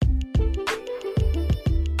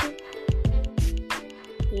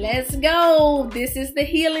Let's go. This is The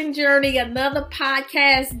Healing Journey, another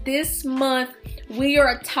podcast. This month, we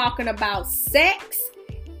are talking about sex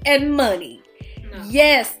and money. No.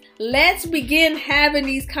 Yes, let's begin having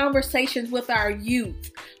these conversations with our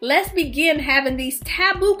youth. Let's begin having these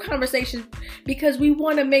taboo conversations because we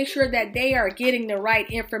want to make sure that they are getting the right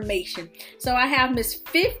information. So I have Miss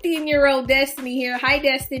 15-year-old Destiny here. Hi,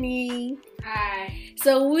 Destiny. Hi.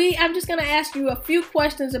 So I'm just going to ask you a few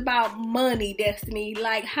questions about money, Destiny.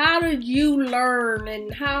 Like, how did you learn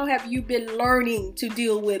and how have you been learning to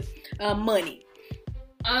deal with money?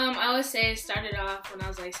 I would say it started off when I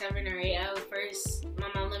was like 7 or 8. My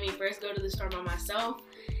mom let me first go to the store by myself,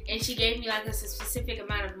 and she gave me like a specific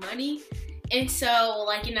amount of money. And so,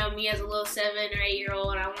 like, you know, me as a little 7 or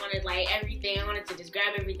 8-year-old, I wanted like everything. I wanted to just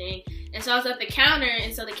grab everything. And so I was at the counter,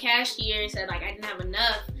 and so the cashier said like I didn't have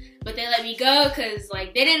enough, but they let me go because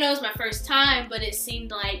like they didn't know it was my first time, but it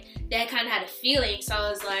seemed like they kind of had a feeling. So I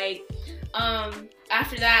was like,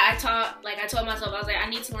 after that, I told myself, I was like, I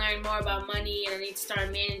need to learn more about money and I need to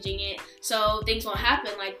start managing it so things won't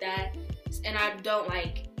happen like that and I don't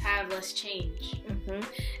like have less change. Mm-hmm.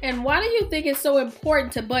 And why do you think it's so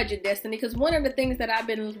important to budget, Destiny? Because one of the things that I've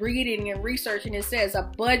been reading and researching, it says a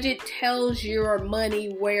budget tells your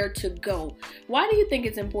money where to go. Why do you think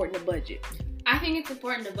it's important to budget? I think it's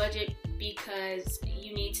important to budget because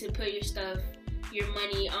you need to put your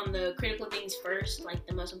money on the critical things first, like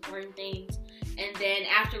the most important things, and then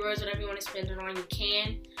afterwards, whatever you want to spend it on, you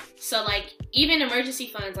can. So like even emergency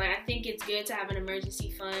funds, like I think it's good to have an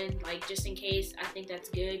emergency fund, like just in case. I think that's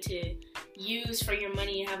good to use for your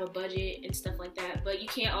money and have a budget and stuff like that. But you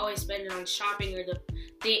can't always spend it on shopping or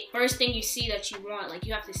the first thing you see that you want. Like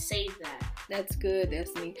you have to save that. That's good,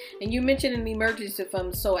 Destiny. And you mentioned an emergency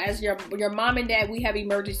fund. So as your mom and dad, we have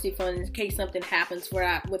emergency funds in case something happens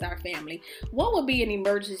with our family. What would be an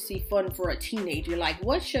emergency fund for a teenager? Like,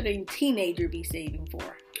 what should a teenager be saving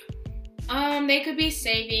for? They could be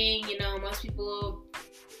saving, you know, most people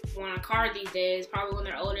want a car these days. Probably when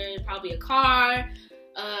they're older, probably a car,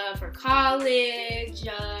 for college,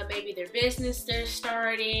 maybe their business they're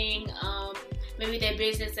starting, maybe their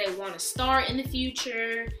business they want to start in the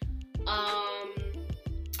future.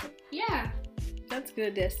 Yeah. That's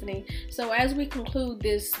good, Destiny. So as we conclude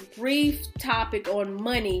this brief topic on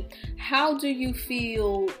money, how do you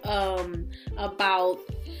feel about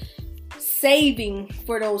saving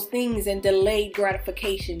for those things and delayed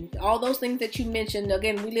gratification? All those things that you mentioned.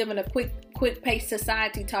 Again, we live in a quick-paced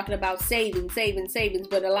society talking about savings,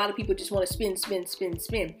 but a lot of people just want to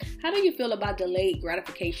spend. How do you feel about delayed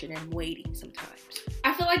gratification and waiting sometimes?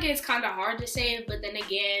 I feel like it's kind of hard to save, but then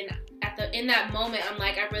again, in that moment, I'm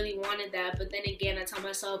like, I really wanted that, but then again, I tell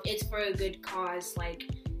myself it's for a good cause. Like,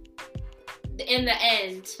 in the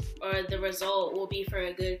end, or the result will be for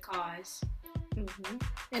a good cause. Mm-hmm.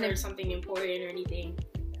 And or something important or anything.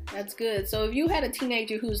 That's good. So if you had a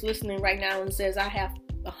teenager who's listening right now and says, I have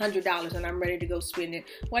 $100 and I'm ready to go spend it,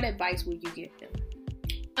 what advice would you give them?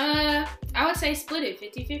 I would say split it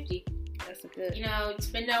 50-50. That's a good. You know,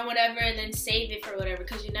 spend it on whatever and then save it for whatever,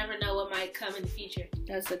 because you never know what might come in the future.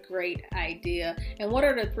 That's a great idea. And what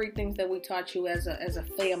are the 3 things that we taught you as a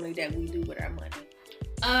family that we do with our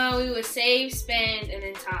money? We would save, spend, and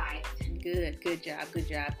then tithe. Good job.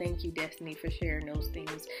 Thank you, Destiny, for sharing those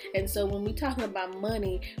things. And so when we're talking about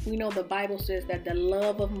money, we know the Bible says that the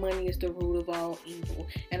love of money is the root of all evil.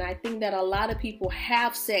 And I think that a lot of people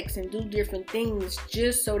have sex and do different things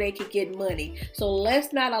just so they could get money. So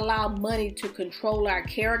let's not allow money to control our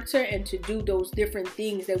character and to do those different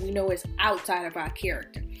things that we know is outside of our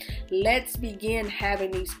character. Let's begin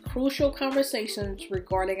having these crucial conversations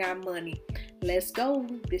regarding our money. Let's go.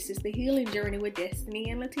 This is The Healing Journey with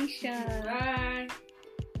Destiny and Letitia. Bye.